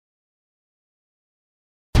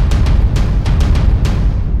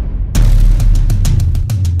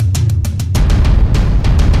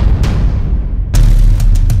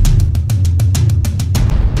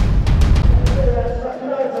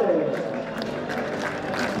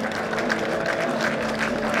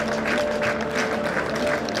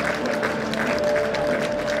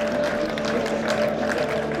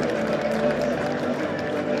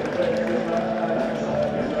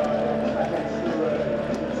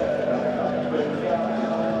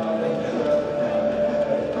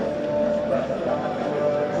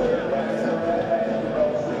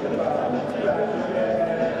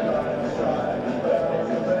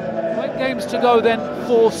to go then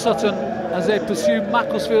for Sutton as they pursue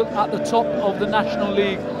Macclesfield at the top of the National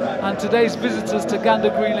League. And today's visitors to Gander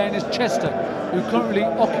Green Lane is Chester, who currently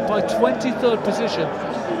occupy 23rd position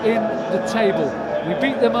in the table. We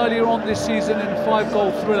beat them earlier on this season in a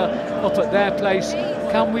 5-goal thriller up at their place.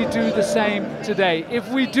 Can we do the same today? If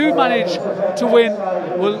we do manage to win,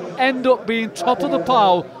 we'll end up being top of the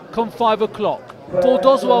pile come 5 o'clock. Paul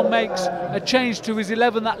Doswell makes a change to his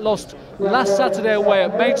 11 that lost last Saturday away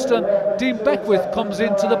at Maidstone. Dean Beckwith comes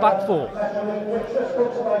into the back four.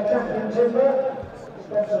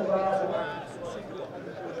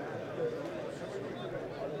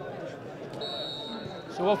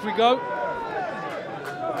 So off we go.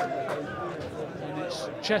 And it's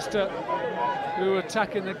Chester who are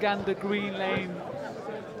attacking the Gander Green Lane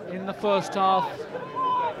in the first half.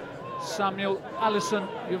 Samuel Allison,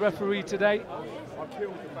 your referee today.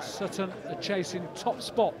 Sutton are chasing top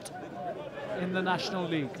spot in the National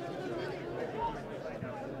League.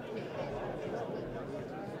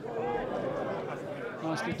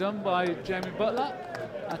 Nicely done by Jamie Butler.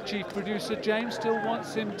 Our chief producer James still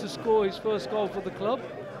wants him to score his first goal for the club.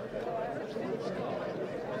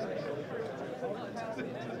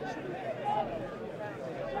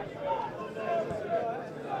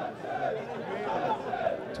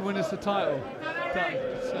 To win us the title.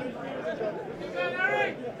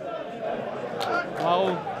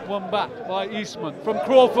 Well, one back by Eastman from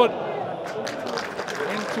Crawford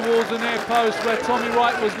in towards the near post where Tommy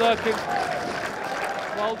Wright was lurking.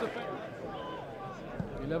 Well defended.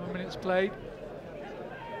 11 minutes played.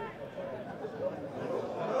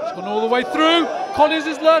 It's gone all the way through. Collins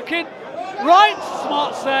is lurking. Right,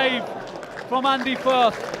 smart save from Andy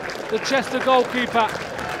Firth, the Chester goalkeeper.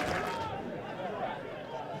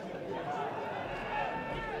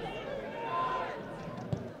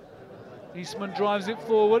 Eastman drives it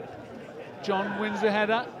forward. John wins the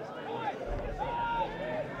header.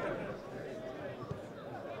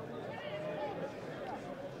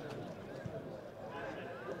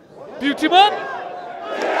 Beautyman.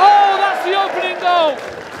 Oh, that's the opening goal.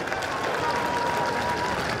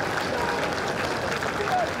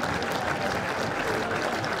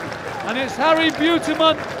 And it's Harry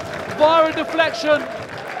Beautyman via a deflection.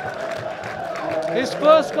 His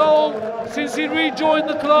first goal since he rejoined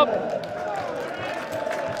the club.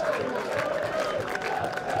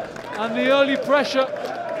 And the early pressure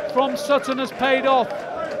from Sutton has paid off.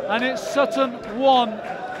 And it's Sutton 1,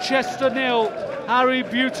 Chester 0, Harry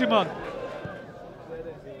Beautyman.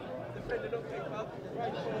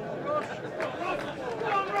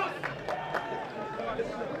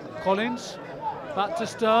 Collins, back to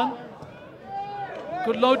Stern.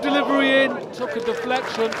 Good low delivery in, took a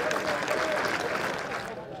deflection.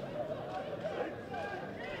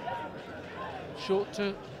 Short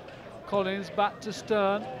to Collins, back to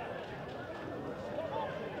Stern.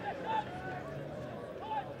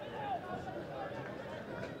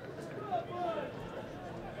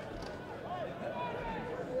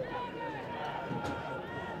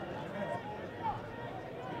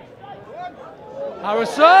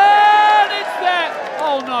 Harrison, it's there!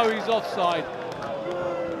 Oh no, he's offside.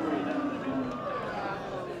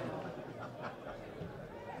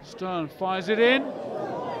 Stern fires it in.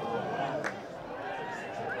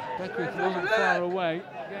 Beckwith wasn't far away.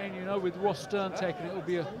 Again, you know, with Ross Stern taking it, it'll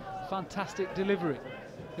be a fantastic delivery.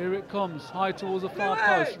 Here it comes, high towards the far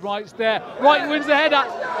post. Wright's there. Wright wins the header.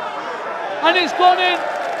 And it's gone in.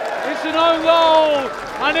 It's an own goal.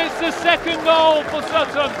 And it's the second goal for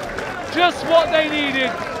Sutton. Just what they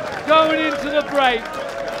needed going into the break.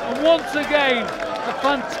 And once again, a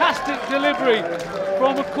fantastic delivery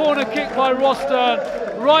from a corner kick by Ross Stern.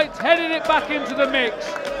 Wright headed it back into the mix.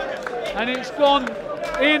 And it's gone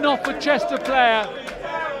in off a Chester player.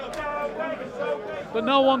 But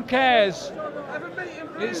no one cares.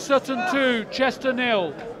 It's Sutton 2, Chester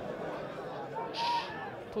 0.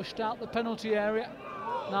 Pushed out the penalty area.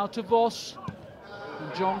 Now to Voss.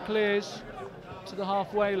 And John clears to the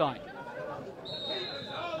halfway line.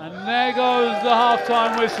 And there goes the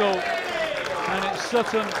half-time whistle. And it's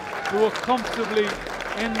Sutton who are comfortably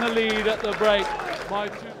in the lead at the break by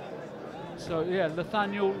 2. So yeah,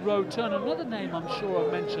 Nathaniel Rowe Turner, another name I'm sure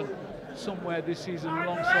I've mentioned somewhere this season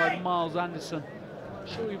alongside Miles Anderson. I'm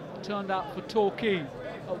sure he turned out for Torquay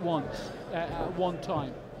at one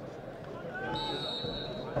time.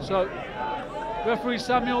 So referee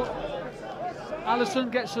Samuel Allison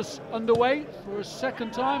gets us underway for a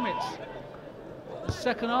second time. It's the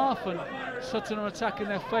second half and Sutton are attacking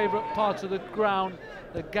their favourite part of the ground,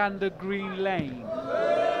 the Gander Green Lane.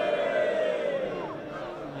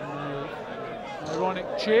 Ironic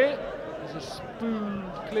cheer. There's a spoon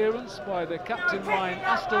clearance by the captain Ryan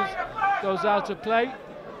Astles. goes out of play.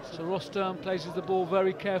 So Ross Stern places the ball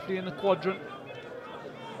very carefully in the quadrant.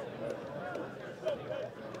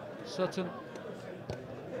 Sutton,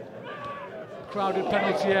 crowded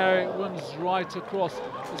penalty area, runs right across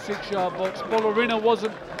the 6-yard box. Ballerina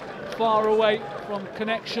wasn't far away from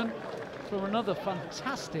connection from another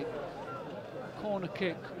fantastic corner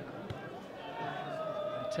kick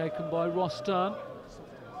taken by Ross Stern.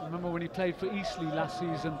 Remember when he played for Eastleigh last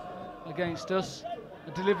season against us?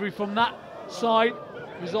 A delivery from that side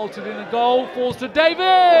resulted in a goal, falls to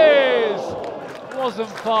Davies! Wasn't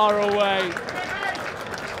far away.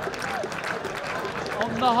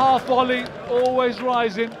 On the half volley, always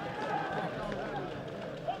rising.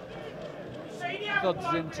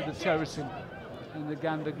 Thuds into the terracing in the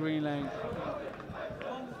Gander Green Lane.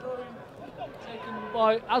 Taken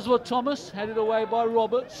by Aswad Thomas, headed away by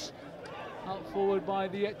Roberts. Out forward by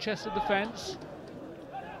the Chester defence.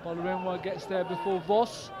 Ballerina gets there before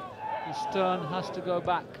Voss. And Stern has to go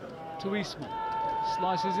back to Eastman.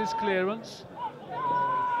 Slices his clearance.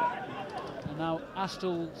 And now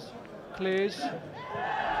Astles clears.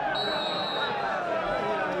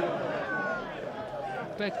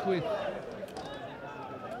 Beckwith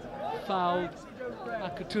fouled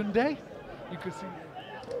Akatunde. You can see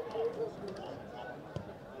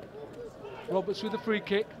Roberts with a free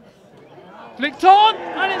kick. Flicked on,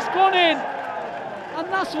 and it's gone in. And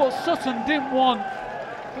that's what Sutton didn't want.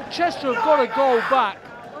 But Chester have got a goal back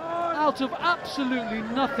out of absolutely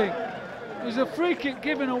nothing. It was a free kick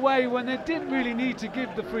given away when they didn't really need to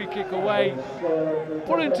give the free kick away.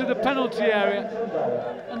 Put into the penalty area.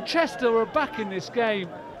 And Chester are back in this game.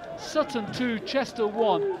 Sutton 2, Chester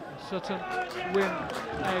 1. Sutton win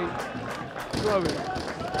a throw-in.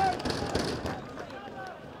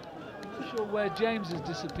 Not sure where James has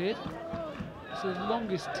disappeared. It's the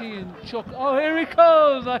longest tee in chalk. Oh, here he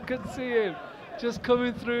comes! I can see him just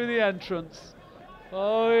coming through the entrance.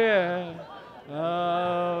 Oh yeah.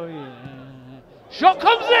 Oh yeah. Shot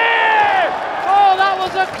comes in! Oh, that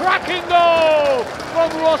was a cracking goal from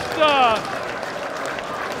Ross Stern.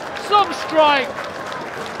 Some strike.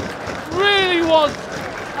 Really was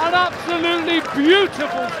an absolutely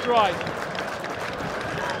beautiful strike.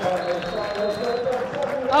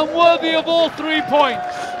 And worthy of all 3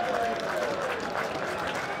 points.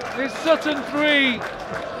 It's Sutton 3,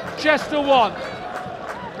 Chester 1.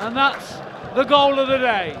 And that's the goal of the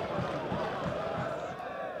day.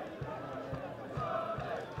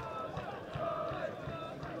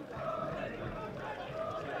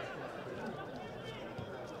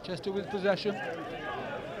 Chester with possession.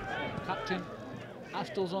 Captain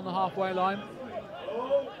Astles on the halfway line.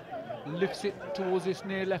 Lifts it towards this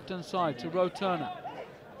near left-hand side to Roe Turner.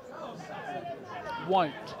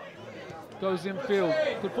 White goes in field.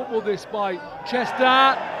 Good football this by Chester.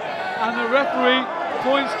 And the referee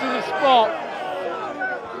points to the spot.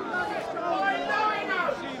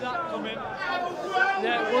 See that coming?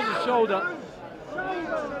 Yeah, it was a shoulder.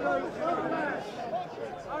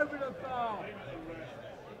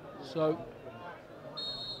 So,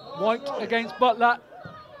 White against Butler,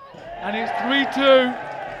 and it's 3-2.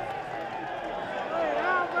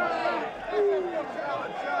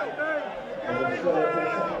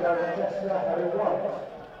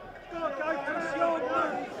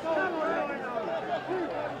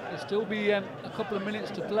 There'll still be a couple of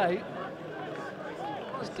minutes to play.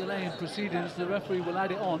 It's delaying proceedings. The referee will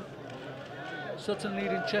add it on. Sutton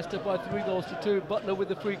leading Chester by 3-2. Butler with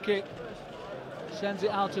the free kick. Sends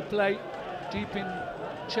it out to play, deep in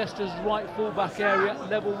Chester's right full-back area,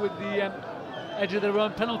 level with the edge of their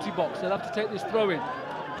own penalty box. They'll have to take this throw in.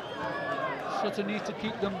 Sutton needs to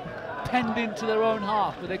keep them penned into their own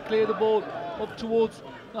half, but they clear the ball up towards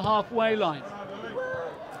the halfway line.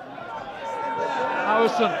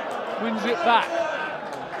 Harrison wins it back.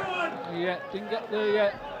 Yeah, didn't get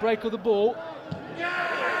the break of the ball.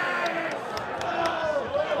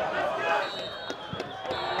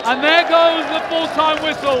 And there goes the full-time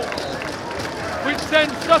whistle, which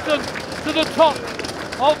sends Sutton to the top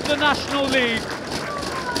of the National League.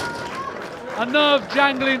 A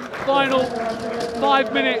nerve-jangling final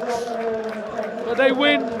 5 minutes, but they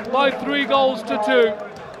win by 3-2.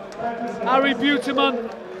 Harry Buteman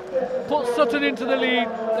put Sutton into the lead,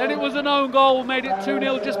 then it was an own goal, made it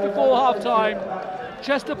 2-0 just before half-time.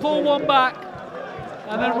 Chester pulled one back,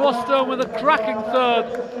 and then Ross Stern with a cracking third,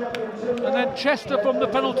 and then Chester from the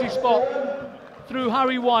penalty spot through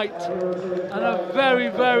Harry White, and a very,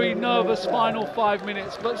 very nervous final 5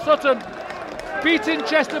 minutes. But Sutton beating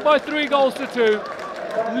Chester by 3-2,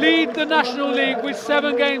 lead the National League with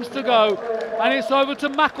 7 games to go, and it's over to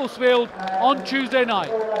Macclesfield on Tuesday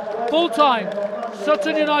night. Full time,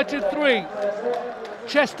 Sutton United 3,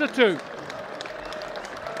 Chester 2.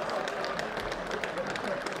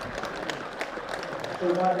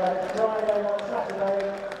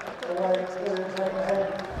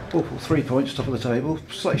 Awful 3 points, top of the table.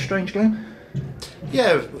 Slightly strange game.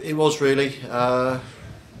 Yeah, it was really. I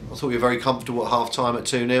thought we were very comfortable at half time at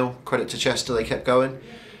 2-0. Credit to Chester, they kept going.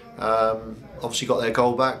 Obviously got their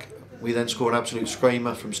goal back. We then scored an absolute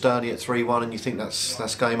screamer from Sterney at 3-1, and you think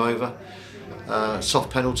that's game over. Soft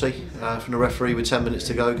penalty from the referee with 10 minutes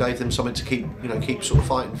to go gave them something to keep sort of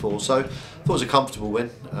fighting for. So I thought it was a comfortable win.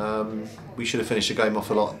 We should have finished the game off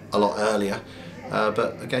a lot earlier.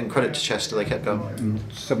 But again, credit to Chester, they kept going.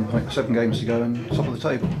 7 games to go and top of the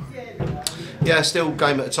table. Yeah, still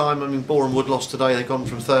game at a time. I mean, Boreham Wood lost today. They've gone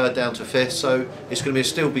from 3rd down to 5th, so it's going to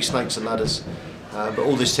still be snakes and ladders. But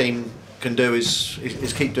all this team can do is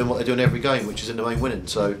keep doing what they're doing every game, which is in the main winning.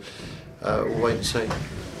 So we'll wait and see.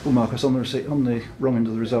 Well, Marcus, on the wrong end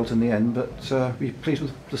of the result in the end, but were you pleased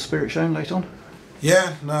with the spirit shown late on?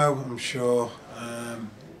 Yeah, no, I'm sure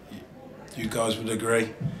you guys would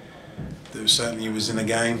agree that certainly he was in a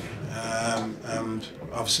game, and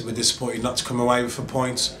obviously we're disappointed not to come away with a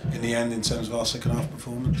point in the end in terms of our second half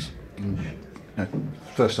performance. No,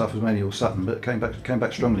 first half was mainly all Sutton, but came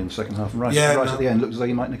back strongly in the second half, and right at the end looked as though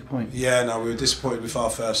you might nick a point. Yeah, no, we were disappointed with our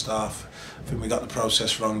first half. I think we got the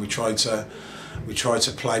process wrong. We tried to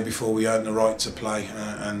play before we earned the right to play,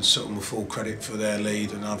 and Sutton were full credit for their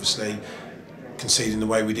lead, and obviously conceding the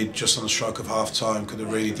way we did just on the stroke of half time could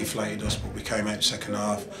have really deflated us, but we came out second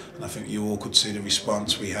half, and I think you all could see the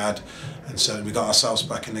response we had, and so we got ourselves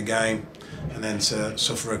back in the game, and then to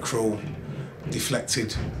suffer a cruel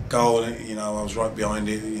deflected goal, I was right behind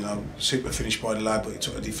it, super finish by the lad, but it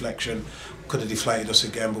took a deflection, could have deflated us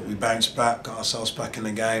again, but we bounced back, got ourselves back in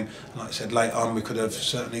the game. Like I said, late on we could have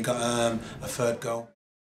certainly got a 3rd goal.